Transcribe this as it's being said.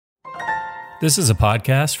This is a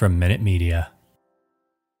podcast from Minute Media.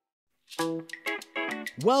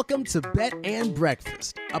 Welcome to Bet and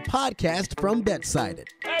Breakfast, a podcast from BetSided.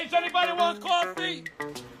 Hey, does anybody want coffee?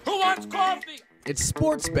 Who wants coffee? It's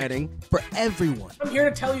sports betting for everyone. I'm here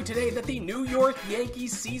to tell you today that the New York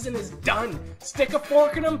Yankees season is done. Stick a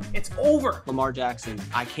fork in them, it's over. Lamar Jackson,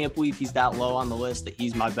 I can't believe he's that low on the list that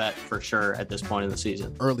he's my bet for sure at this point in the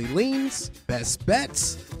season. Early leans, best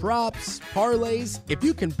bets, props, parlays. If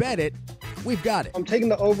you can bet it, we've got it. I'm taking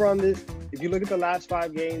the over on this. If you look at the last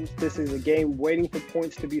 5 games, this is a game waiting for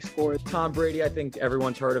points to be scored. Tom Brady, I think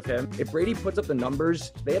everyone's heard of him. If Brady puts up the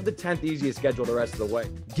numbers, they have the 10th easiest schedule the rest of the way.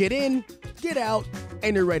 Get in, get out,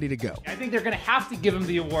 and you're ready to go. I think they're going to have to give him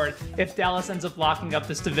the award if Dallas ends up locking up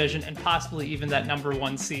this division and possibly even that number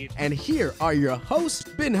 1 seed. And here are your hosts,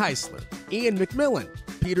 Ben Heisler, Ian McMillan,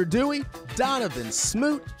 Peter Dewey, Donovan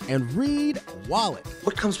Smoot, and Reed Wallet.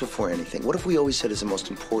 What comes before anything? What have we always said is the most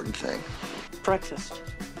important thing? Breakfast.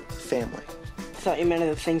 Family. I thought you meant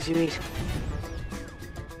the things you eat.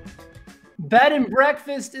 Bed and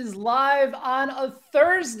Breakfast is live on a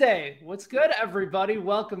Thursday. What's good, everybody?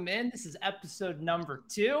 Welcome in. This is episode number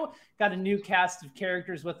 2. Got a new cast of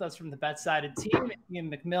characters with us from the BetSided team, Ian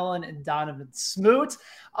McMillan and Donovan Smoot.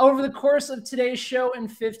 Over the course of today's show, in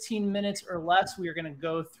 15 minutes or less, we are going to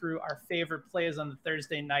go through our favorite plays on the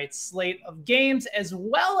Thursday night slate of games, as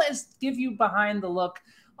well as give you behind the look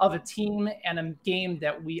of a team and a game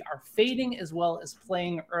that we are fading, as well as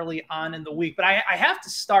playing early on in the week. But I have to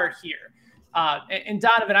start here. And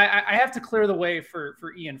Donovan, I have to clear the way for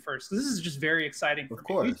Ian first, because this is just very exciting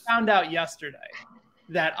for me. We found out yesterday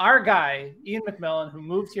that our guy, Ian McMillan, who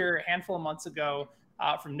moved here a handful of months ago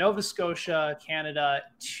from Nova Scotia, Canada,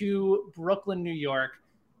 to Brooklyn, New York,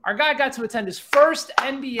 our guy got to attend his first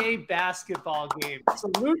NBA basketball game.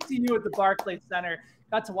 Salute to you at the Barclays Center.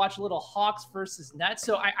 Got to watch a little Hawks versus Nets.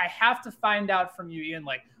 So I have to find out from you, Ian,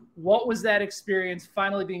 like, what was that experience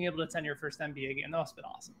finally being able to attend your first NBA game? That must have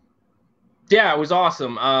been awesome. Yeah, it was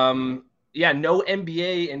awesome. No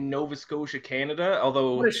NBA in Nova Scotia, Canada,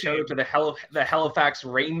 although shout out to the Halifax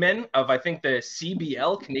Rainmen of, I think, the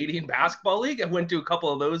CBL, Canadian Basketball League. I went to a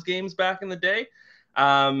couple of those games back in the day.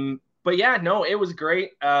 But yeah, no, it was great.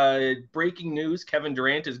 Breaking news, Kevin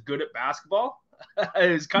Durant is good at basketball.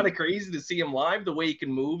 It's kind of crazy to see him live. The way he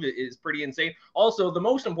can move is pretty insane. Also, the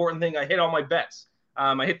most important thing, I hit all my bets.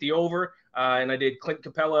 I hit the over, and I did Clint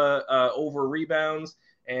Capella over rebounds.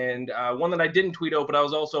 And one that I didn't tweet out, but I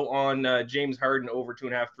was also on James Harden over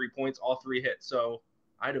 2.5 3-points, all 3 hits. So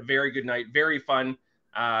I had a very good night, very fun.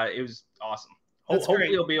 It was awesome. Hopefully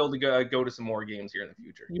you'll be able to go to some more games here in the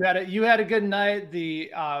future. You had a good night.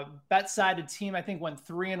 The BetSided team, I think, went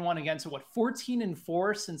 3-1 against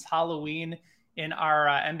 14-4 since Halloween in our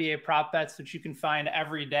NBA prop bets, which you can find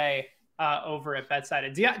every day over at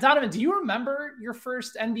BetSided. Donovan, do you remember your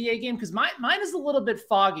first NBA game? Because mine is a little bit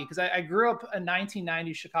foggy, because I grew up a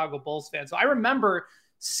 1990 Chicago Bulls fan. So I remember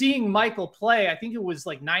seeing Michael play. I think it was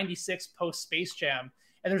like 96 post Space Jam.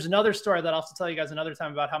 And there's another story that I'll have to tell you guys another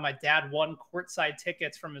time about how my dad won courtside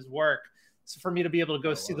tickets from his work, so for me to be able to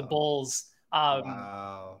go see the Bulls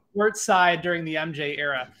courtside during the MJ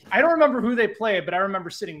era. I don't remember who they played, but I remember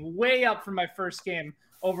sitting way up for my first game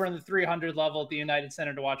over in the 300 level at the United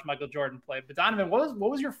Center to watch Michael Jordan play. But Donovan, what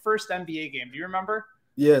was your first NBA game? Do you remember?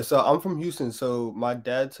 Yeah, so I'm from Houston. So my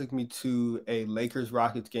dad took me to a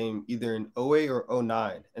Lakers-Rockets game either in 08 or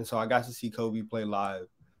 09. And so I got to see Kobe play live.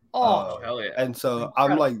 Oh, hell yeah. And so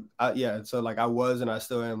I'm like, I was and I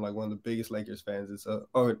still am like one of the biggest Lakers fans.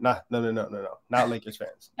 Not Lakers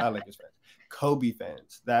fans. Not Lakers fans. Kobe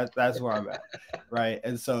fans. That's where I'm at, right?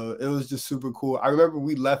 And so it was just super cool. I remember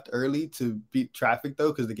we left early to beat traffic,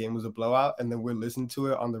 though, because the game was a blowout, and then we're listening to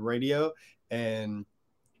it on the radio, and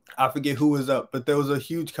I forget who was up, but there was a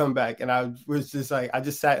huge comeback, and I was just like, I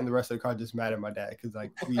just sat in the rest of the car just mad at my dad because,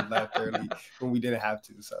 like, we left early when we didn't have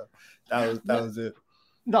to. So that was it.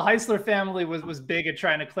 The Heisler family was big at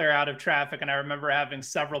trying to clear out of traffic, and I remember having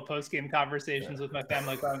several post-game conversations with my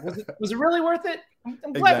family going, was it really worth it?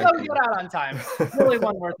 I'm glad we got out on time. It really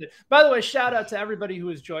wasn't worth it. By the way, shout out to everybody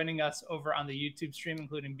who is joining us over on the YouTube stream,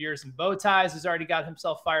 including Beers and Bow Ties, who's already got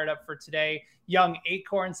himself fired up for today. Young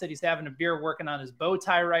Acorn said he's having a beer working on his bow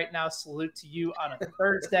tie right now. Salute to you on a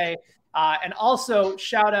Thursday. And also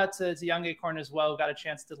shout out to Young Acorn as well, who got a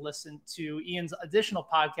chance to listen to Ian's additional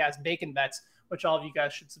podcast, Bacon Bets, which all of you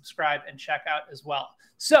guys should subscribe and check out as well.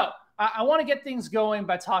 So I want to get things going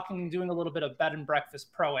by doing a little bit of Bed and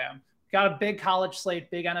Breakfast Pro-Am. Got a big college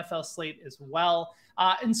slate, big NFL slate as well.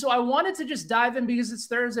 And so I wanted to just dive in because it's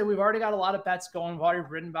Thursday. We've already got a lot of bets going. We've already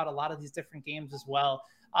written about a lot of these different games as well.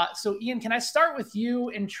 So Ian, can I start with you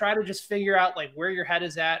and try to just figure out like where your head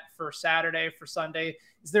is at for Saturday, for Sunday?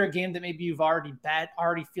 Is there a game that maybe you've already bet,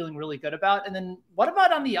 already feeling really good about? And then what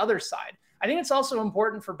about on the other side? I think it's also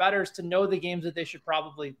important for bettors to know the games that they should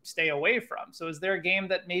probably stay away from. So is there a game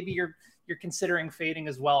that maybe you're considering fading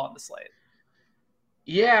as well on the slate?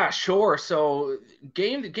 Yeah, sure. So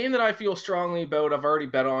the game that I feel strongly about, I've already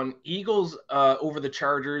bet on Eagles over the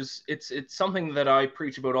Chargers. It's something that I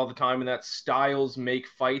preach about all the time, and that styles make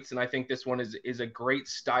fights. And I think this one is a great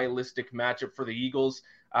stylistic matchup for the Eagles.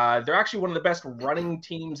 They're actually one of the best running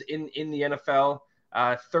teams in the NFL.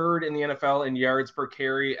 Third in the NFL in yards per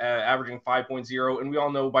carry, averaging 5.0. And we all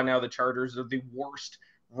know by now the Chargers are the worst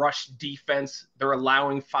rush defense. They're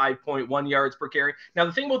allowing 5.1 yards per carry. Now,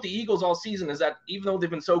 the thing about the Eagles all season is that even though they've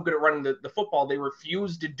been so good at running the football, they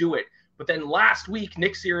refuse to do it. But then last week,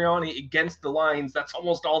 Nick Sirianni against the Lions, that's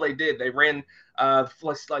almost all they did. They ran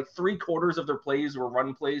like 3/4 of their plays were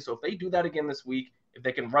run plays. So if they do that again this week, if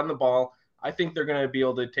they can run the ball, I think they're going to be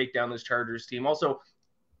able to take down this Chargers team. Also,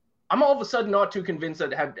 I'm all of a sudden not too convinced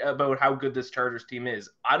about how good this Chargers team is.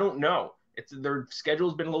 I don't know. Their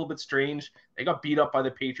schedule's been a little bit strange. They got beat up by the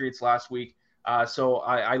Patriots last week. So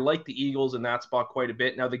I like the Eagles in that spot quite a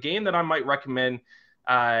bit. Now, the game that I might recommend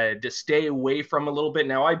to stay away from a little bit.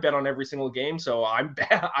 Now, I bet on every single game, so I'm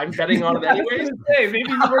betting on it anyways. Maybe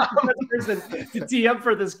you weren't the best person to tee up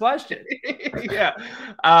for this question. Yeah.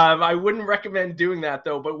 I wouldn't recommend doing that,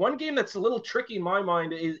 though. But one game that's a little tricky in my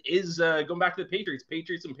mind is going back to the Patriots.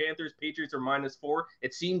 Patriots and Panthers. Patriots are -4.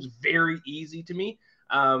 It seems very easy to me.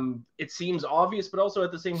 It seems obvious, but also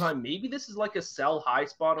at the same time, maybe this is like a sell high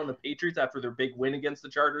spot on the Patriots after their big win against the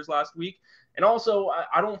Chargers last week. And also,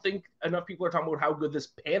 I don't think enough people are talking about how good this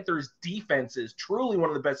Panthers defense is. Truly one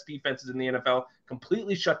of the best defenses in the NFL.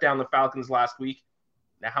 Completely shut down the Falcons last week.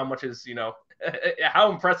 Now, how much is,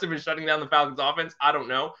 how impressive is shutting down the Falcons offense? I don't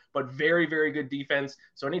know, but very, very good defense.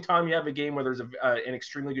 So anytime you have a game where there's an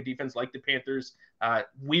extremely good defense like the Panthers,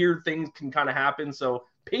 weird things can kind of happen. So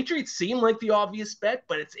Patriots seem like the obvious bet,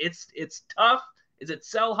 but it's tough. Is it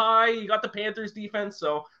sell high? You got the Panthers defense,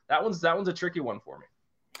 so that one's a tricky one for me.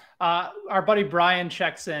 Our buddy Brian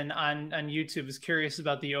checks in on YouTube, is curious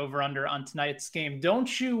about the over-under on tonight's game.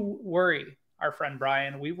 Don't you worry, our friend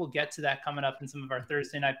Brian. We will get to that coming up in some of our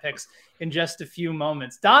Thursday night picks in just a few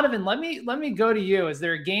moments. Donovan, let me go to you. Is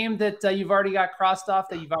there a game that you've already got crossed off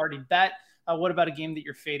that you've already bet? What about a game that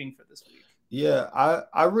you're fading for this week? Yeah,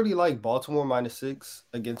 I really like Baltimore -6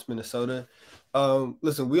 against Minnesota.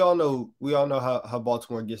 Listen, we all know how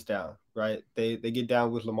Baltimore gets down, right? They get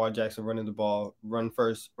down with Lamar Jackson running the ball, run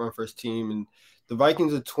first team, and the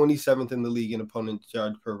Vikings are 27th in the league in opponent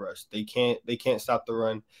yards per rush. They can't stop the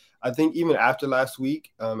run. I think even after last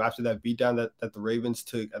week, after that beatdown that the Ravens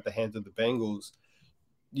took at the hands of the Bengals,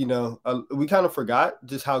 we kind of forgot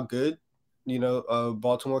just how good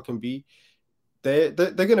Baltimore can be. They're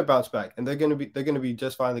going to bounce back, and they're going to be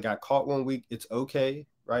just fine. They got caught one week. It's okay,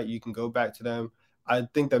 right? You can go back to them. I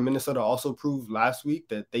think that Minnesota also proved last week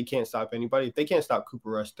that they can't stop anybody. If they can't stop Cooper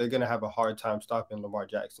Rush, they're going to have a hard time stopping Lamar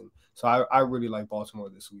Jackson. So I really like Baltimore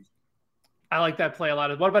this week. I like that play a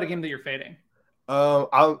lot. What about a game that you're fading?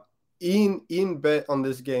 Ian bet on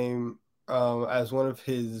this game as one of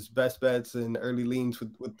his best bets and early leans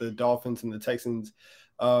with the Dolphins and the Texans.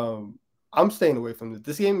 I'm staying away from this.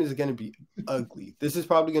 This game is going to be ugly. This is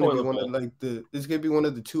probably going to be one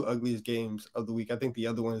of the two ugliest games of the week. I think the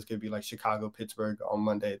other one is going to be like Chicago-Pittsburgh on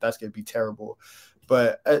Monday. That's going to be terrible.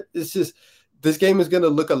 But it's just this game is going to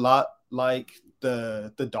look a lot like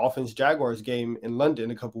the Dolphins-Jaguars game in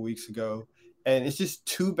London a couple weeks ago. And it's just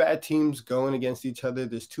two bad teams going against each other.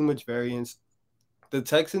 There's too much variance. The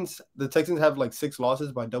Texans have like 6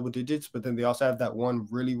 losses by double digits, but then they also have that one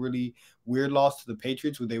really, really weird loss to the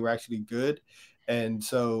Patriots where they were actually good. And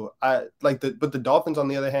so but the Dolphins, on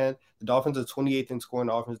the other hand, the Dolphins are 28th in scoring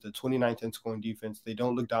offense, they're 29th in scoring defense. They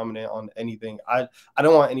don't look dominant on anything. I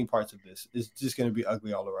don't want any parts of this. It's just going to be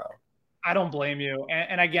ugly all around. I don't blame you.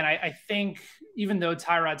 And again, I think even though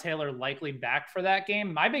Tyrod Taylor likely back for that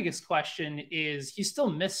game, my biggest question is he still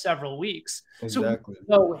missed several weeks. Exactly.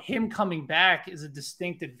 So him coming back is a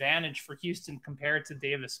distinct advantage for Houston compared to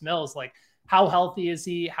Davis Mills. Like, how healthy is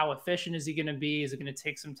he? How efficient is he going to be? Is it going to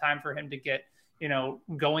take some time for him to get,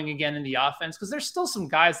 going again in the offense? Because there's still some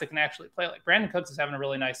guys that can actually play. Like Brandon Cooks is having a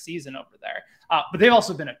really nice season over there. But they've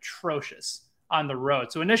also been atrocious on the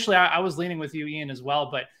road. So initially I was leaning with you, Ian, as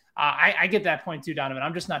well. But I get that point too, Donovan.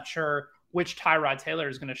 I'm just not sure which Tyrod Taylor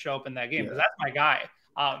is going to show up in that game because that's my guy.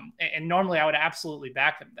 And normally I would absolutely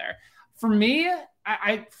back him there. For me,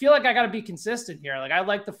 I feel like I got to be consistent here. Like I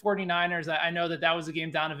like the 49ers. I know that was a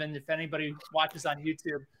game, Donovan, if anybody watches on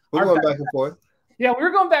YouTube. We're going back and forth. Yeah, we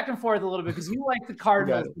were going back and forth a little bit because you like the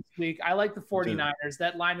Cardinals this week. I like the 49ers.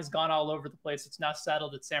 That line has gone all over the place. It's now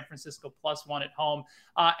settled at San Francisco +1 at home.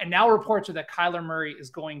 And now reports are that Kyler Murray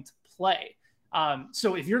is going to play.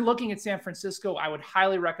 So if you're looking at San Francisco, I would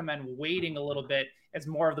highly recommend waiting a little bit as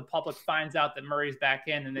more of the public finds out that Murray's back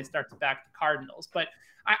in and they start to back the Cardinals. But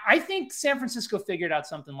I think San Francisco figured out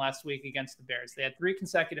something last week against the Bears. They had 3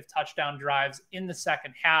 consecutive touchdown drives in the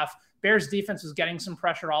second half. Bears defense was getting some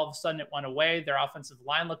pressure. All of a sudden it went away. Their offensive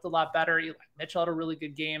line looked a lot better. Eli Mitchell had a really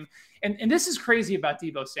good game. And this is crazy about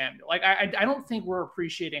Deebo Samuel. Like, I don't think we're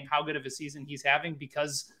appreciating how good of a season he's having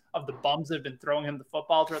because of the bums that have been throwing him the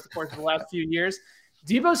football throughout the course of the last few years.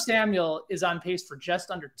 Deebo Samuel is on pace for just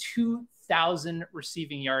under 2,000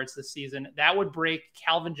 receiving yards this season. That would break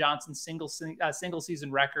Calvin Johnson's single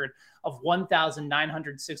season record of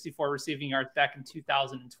 1,964 receiving yards back in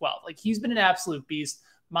 2012. Like, he's been an absolute beast.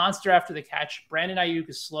 Monster after the catch. Brandon Ayuk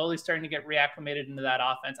is slowly starting to get reacclimated into that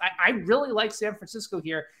offense. I really like San Francisco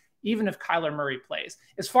here, even if Kyler Murray plays.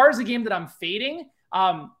 As far as the game that I'm fading,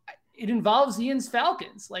 it involves Ian's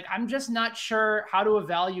Falcons. Like, I'm just not sure how to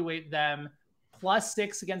evaluate them.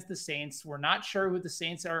 +6 against the Saints. We're not sure who the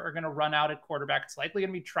Saints are going to run out at quarterback. It's likely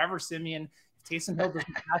going to be Trevor Siemian. Taysom Hill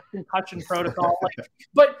doesn't have concussion protocol.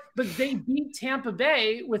 But they beat Tampa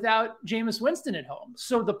Bay without Jameis Winston at home.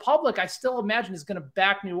 So the public, I still imagine, is going to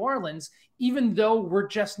back New Orleans, even though we're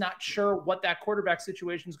just not sure what that quarterback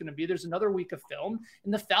situation is going to be. There's another week of film,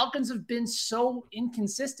 and the Falcons have been so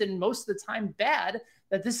inconsistent and most of the time bad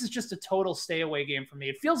that this is just a total stay away game for me.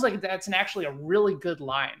 It feels like that's actually a really good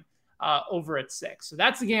line over at 6. So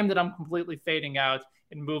that's the game that I'm completely fading out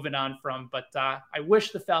and moving on from. But I wish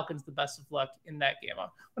the Falcons the best of luck in that game. I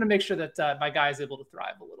want to make sure that my guy is able to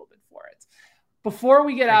thrive a little bit for it. Before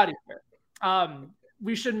we get out of here,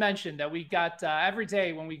 we should mention that we got every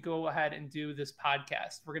day when we go ahead and do this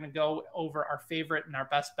podcast, we're going to go over our favorite and our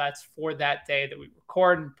best bets for that day that we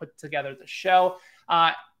record and put together the show.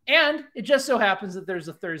 And it just so happens that there's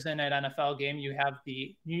a Thursday night NFL game. You have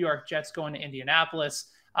the New York Jets going to Indianapolis.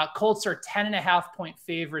 Colts are 10.5-point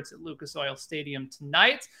favorites at Lucas Oil Stadium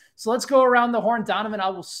tonight. So let's go around the horn. Donovan, I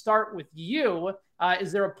will start with you.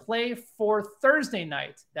 Is there a play for Thursday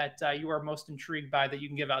night that you are most intrigued by that you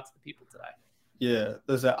can give out to the people today? Yeah,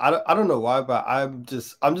 listen, I don't know why, but I'm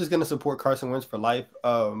just gonna support Carson Wentz for life.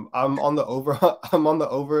 I'm on the over. I'm on the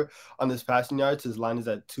over on his passing yards. His line is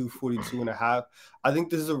at 242.5. I think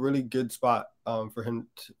this is a really good spot for him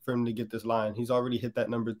to get this line. He's already hit that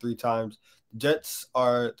number 3 times.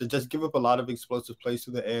 The Jets give up a lot of explosive plays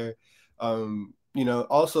through the air.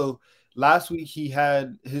 Also last week he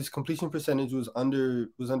had his completion percentage was under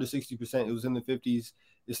 60%. It was in the 50s.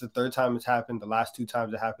 It's the 3rd time it's happened. The last 2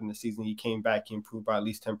 times it happened this season, he came back, he improved by at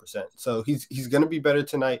least 10%. So he's going to be better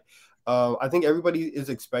tonight. I think everybody is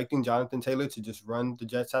expecting Jonathan Taylor to just run the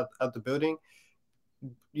Jets out the building.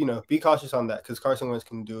 Be cautious on that because Carson Wentz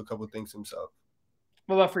can do a couple of things himself.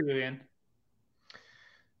 What about for you, Ian?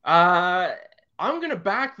 I'm going to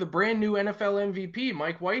back the brand new NFL MVP,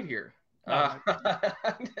 Mike White here. I'm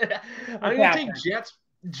going to take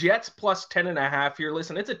Jets plus 10.5 here.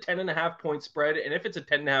 Listen, it's a 10.5-point spread. And if it's a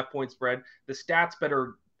 10.5-point spread, the stats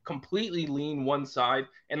better completely lean one side,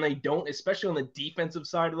 and they don't, especially on the defensive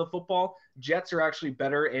side of the football. Jets are actually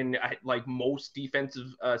better in like most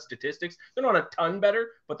defensive statistics. They're not a ton better,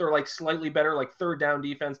 but they're like slightly better, like third down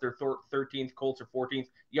defense. They're 13th, Colts are 14th.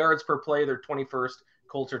 Yards per play, they're 21st.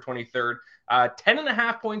 Colts are 23rd.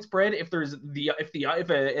 10.5-point spread. If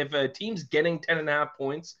a team's getting 10.5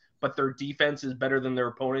 points, but their defense is better than their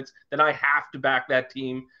opponents, then I have to back that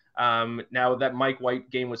team. Now that Mike White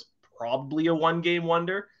game was probably a one-game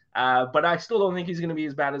wonder, but I still don't think he's going to be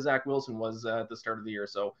as bad as Zach Wilson was at the start of the year.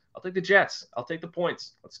 So I'll take the Jets. I'll take the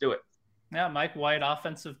points. Let's do it. Yeah, Mike White,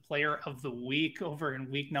 Offensive Player of the Week over in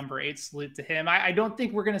week number 8. Salute to him. I don't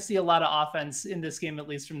think we're going to see a lot of offense in this game, at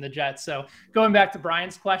least from the Jets. So going back to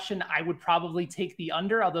Brian's question, I would probably take the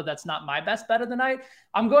under, although that's not my best bet of the night.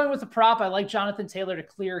 I'm going with the prop. I like Jonathan Taylor to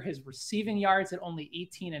clear his receiving yards at only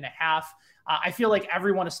 18.5. I feel like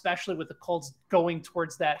everyone, especially with the Colts going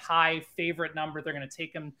towards that high favorite number, they're going to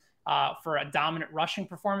take him for a dominant rushing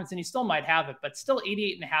performance, and he still might have it, but still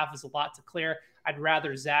 88.5 is a lot to clear. I'd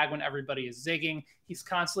rather zag when everybody is zigging. He's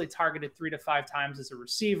constantly targeted 3 to 5 times as a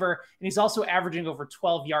receiver, and he's also averaging over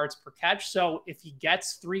 12 yards per catch. So if he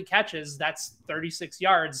gets 3 catches, that's 36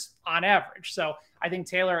 yards on average. So I think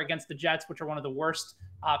Taylor against the Jets, which are one of the worst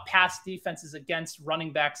pass defenses against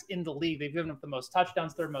running backs in the league. They've given up the most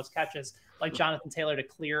touchdowns, third most catches, like Jonathan Taylor, to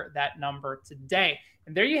clear that number today.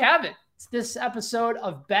 And there you have it. It's this episode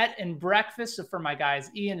of Bet and Breakfast. So for my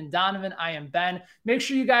guys, Ian and Donovan, I am Ben. Make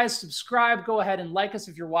sure you guys subscribe. Go ahead and like us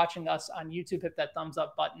if you're watching us on YouTube. Hit that thumbs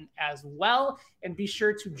up button as well. And be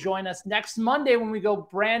sure to join us next Monday when we go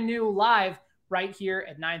brand new live right here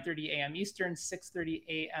at 9:30 a.m. Eastern, 6:30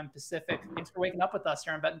 a.m. Pacific. Thanks for waking up with us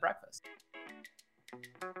here on Bet and Breakfast.